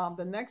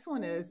 The next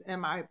one is,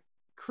 am I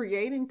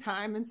creating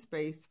time and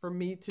space for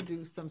me to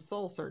do some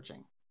soul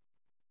searching?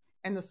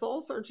 And the soul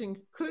searching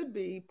could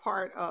be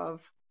part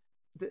of,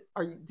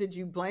 did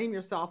you blame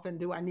yourself, and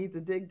do I need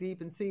to dig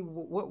deep and see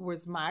what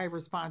was my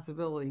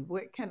responsibility?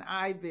 What can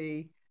I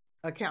be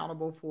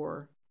accountable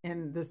for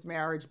in this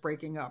marriage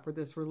breaking up or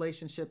this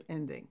relationship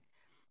ending?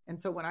 And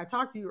so when I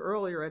talked to you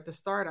earlier at the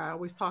start, I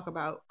always talk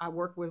about, I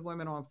work with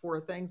women on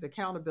 4 things.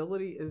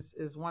 Accountability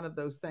is one of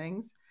those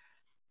things.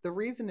 The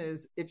reason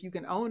is, if you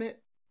can own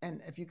it,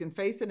 and if you can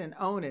face it and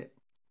own it,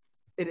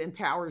 it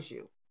empowers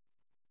you.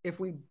 If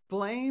we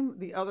blame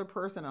the other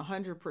person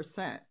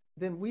 100%,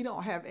 then we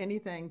don't have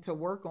anything to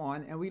work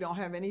on, and we don't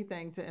have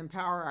anything to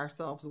empower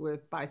ourselves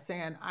with by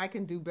saying, I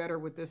can do better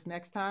with this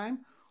next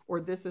time,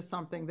 or this is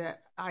something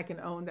that I can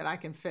own, that I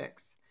can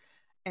fix.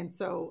 And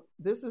so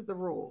this is the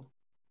rule.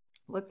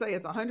 Let's say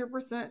it's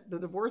 100%, the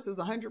divorce is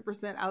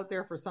 100% out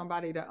there for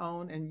somebody to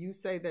own, and you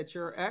say that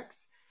your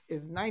ex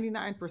is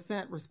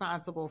 99%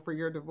 responsible for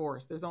your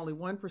divorce. There's only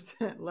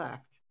 1%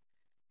 left.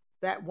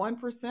 That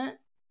 1%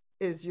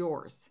 is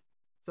yours.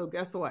 So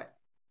guess what?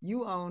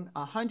 You own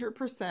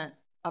 100%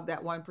 of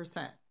that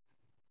 1%.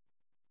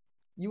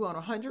 You own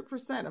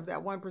 100% of that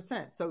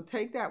 1%. So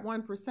take that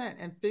 1%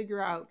 and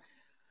figure out,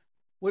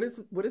 what is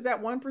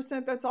that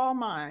 1% that's all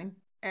mine,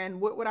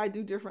 and what would I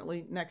do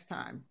differently next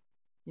time?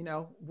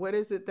 What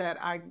is it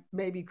that I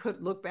maybe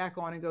could look back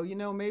on and go,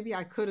 maybe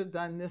I could have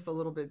done this a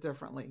little bit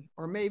differently,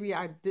 or maybe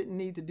I didn't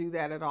need to do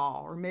that at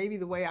all, or maybe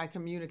the way I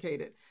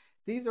communicated.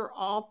 These are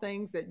all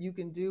things that you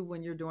can do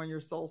when you're doing your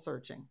soul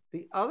searching.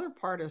 The other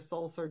part of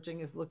soul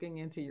searching is looking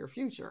into your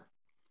future.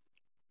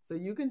 So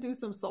you can do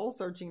some soul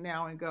searching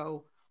now and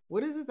go,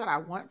 what is it that I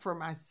want for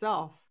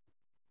myself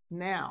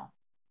now?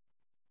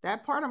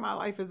 That part of my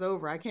life is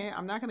over.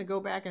 I'm not going to go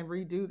back and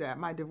redo that.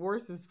 My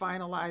divorce is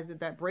finalized.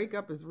 That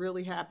breakup is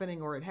really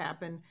happening, or it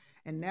happened.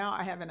 And now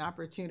I have an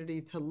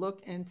opportunity to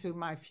look into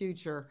my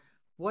future.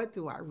 What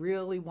do I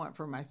really want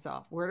for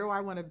myself? Where do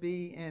I want to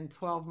be in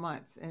 12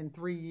 months, in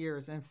 3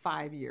 years, in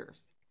 5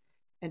 years?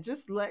 And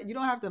just you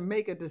don't have to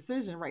make a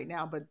decision right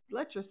now, but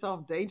let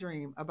yourself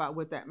daydream about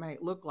what that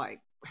might look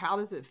like. How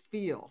does it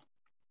feel?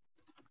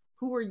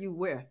 Who are you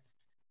with?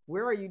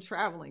 Where are you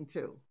traveling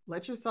to?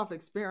 Let yourself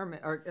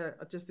experiment, or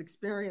just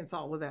experience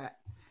all of that.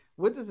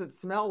 What does it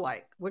smell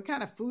like? What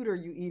kind of food are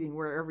you eating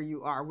wherever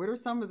you are? What are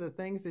some of the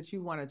things that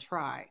you want to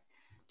try?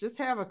 Just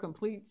have a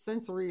complete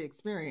sensory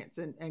experience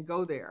and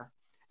go there.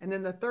 And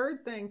then the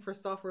third thing for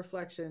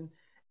self-reflection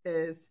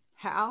is,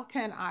 how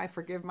can I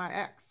forgive my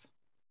ex?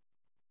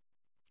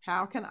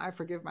 How can I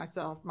forgive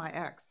my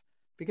ex?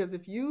 Because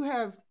if you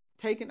have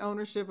taken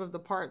ownership of the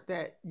part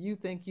that you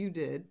think you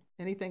did,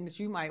 anything that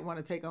you might want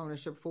to take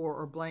ownership for,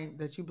 or blame,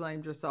 that you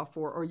blamed yourself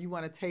for, or you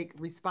want to take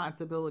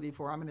responsibility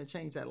for, I'm going to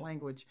change that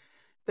language,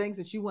 things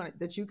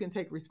that you can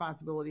take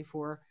responsibility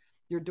for.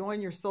 You're doing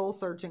your soul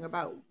searching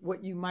about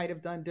what you might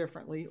have done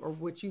differently, or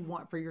what you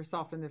want for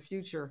yourself in the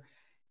future.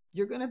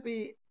 You're going to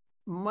be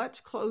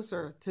much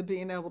closer to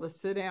being able to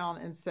sit down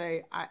and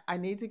say, I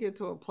need to get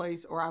to a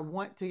place, or I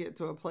want to get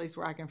to a place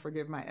where I can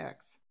forgive my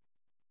ex.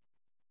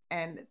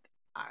 And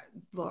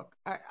look,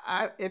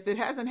 if it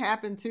hasn't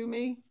happened to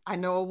me, I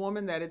know a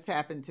woman that it's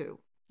happened to.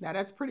 Now,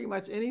 that's pretty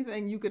much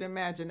anything you could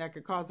imagine that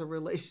could cause a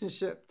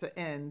relationship to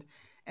end.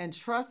 And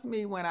trust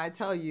me when I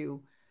tell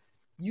you,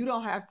 you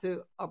don't have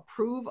to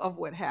approve of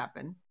what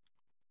happened.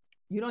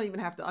 You don't even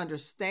have to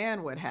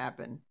understand what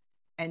happened.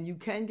 And you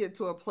can get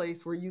to a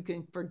place where you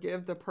can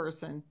forgive the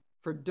person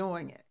for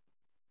doing it.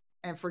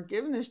 And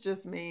forgiveness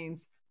just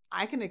means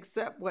I can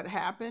accept what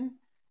happened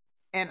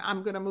and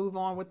I'm going to move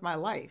on with my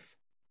life.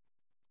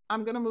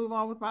 I'm going to move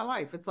on with my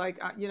life. It's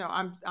like,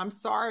 I'm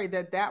sorry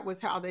that that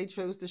was how they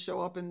chose to show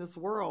up in this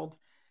world.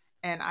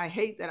 And I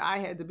hate that I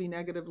had to be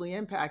negatively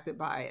impacted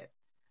by it.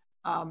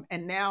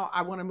 And now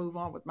I want to move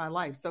on with my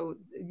life. So,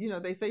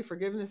 they say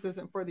forgiveness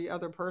isn't for the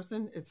other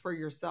person, it's for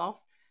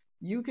yourself.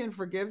 You can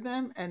forgive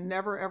them and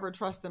never ever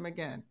trust them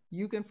again.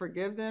 You can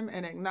forgive them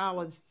and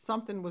acknowledge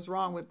something was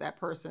wrong with that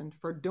person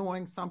for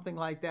doing something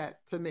like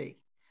that to me.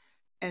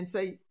 And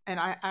say, and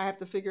I have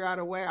to figure out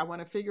a way. I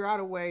want to figure out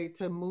a way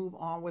to move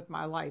on with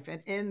my life.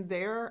 And in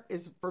there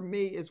is, for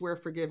me, is where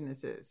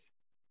forgiveness is.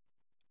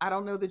 I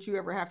don't know that you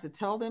ever have to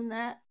tell them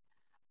that.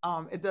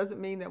 It doesn't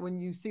mean that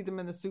when you see them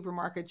in the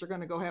supermarket, you're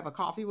going to go have a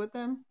coffee with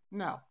them.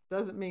 No,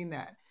 doesn't mean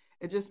that.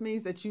 It just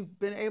means that you've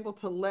been able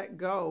to let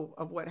go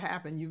of what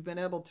happened. You've been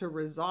able to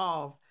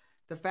resolve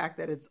the fact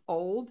that it's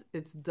old,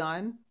 it's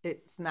done,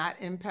 it's not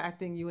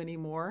impacting you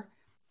anymore.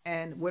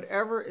 And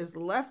whatever is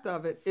left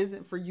of it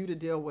isn't for you to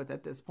deal with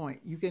at this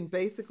point. You can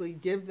basically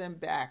give them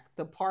back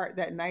the part,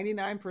 that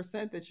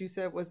 99% that you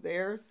said was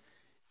theirs.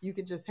 You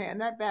can just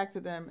hand that back to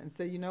them and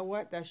say, you know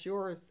what, that's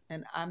yours,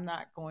 and I'm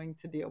not going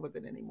to deal with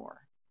it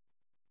anymore.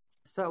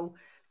 So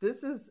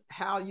this is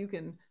how you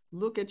can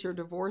look at your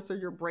divorce or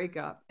your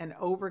breakup and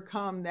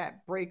overcome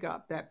that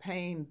breakup, that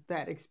pain,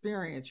 that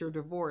experience, your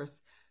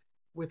divorce,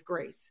 with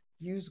grace.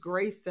 Use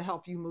grace to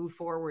help you move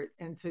forward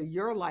into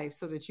your life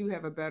so that you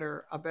have a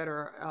better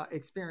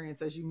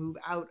experience as you move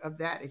out of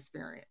that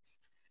experience.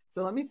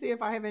 So let me see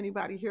if I have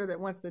anybody here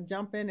that wants to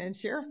jump in and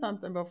share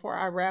something before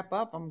I wrap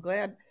up. I'm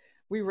glad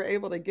we were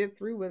able to get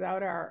through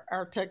without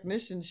our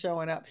technician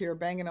showing up here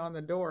banging on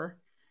the door.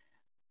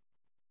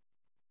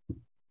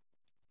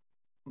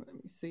 Let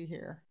me see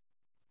here.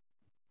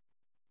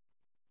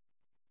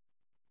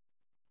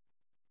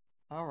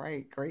 All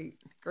right, great,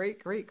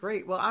 great, great,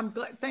 great. Well, I'm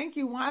glad. Thank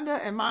you, Wanda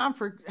and Mom,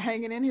 for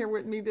hanging in here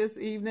with me this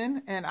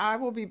evening. And I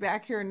will be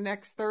back here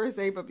next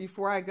Thursday. But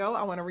before I go,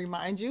 I want to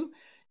remind you,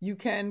 you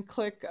can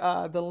click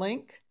the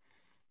link.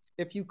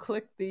 If you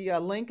click the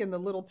link in the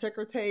little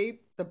ticker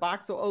tape, the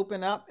box will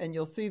open up and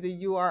you'll see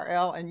the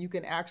URL, and you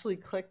can actually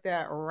click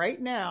that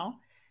right now,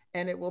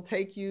 and it will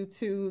take you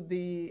to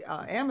the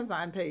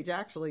Amazon page,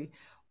 actually.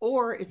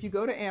 Or if you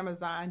go to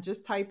Amazon,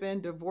 just type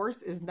in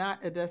 "Divorce is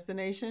Not a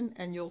Destination"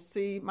 and you'll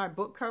see my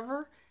book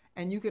cover,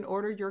 and you can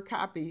order your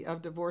copy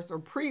of Divorce, or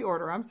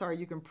pre-order. I'm sorry,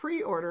 you can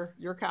pre-order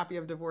your copy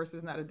of Divorce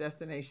is Not a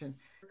Destination.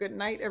 Good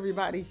night,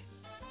 everybody.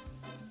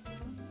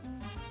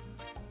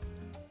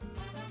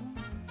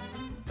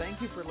 Thank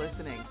you for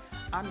listening.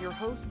 I'm your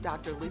host,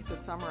 Dr. Lisa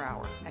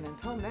Summerour. And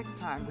until next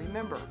time,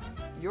 remember,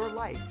 your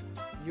life,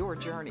 your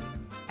journey,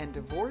 and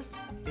divorce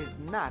is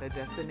not a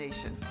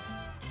destination.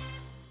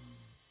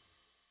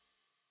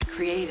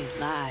 Created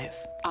live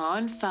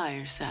on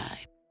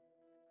Fireside.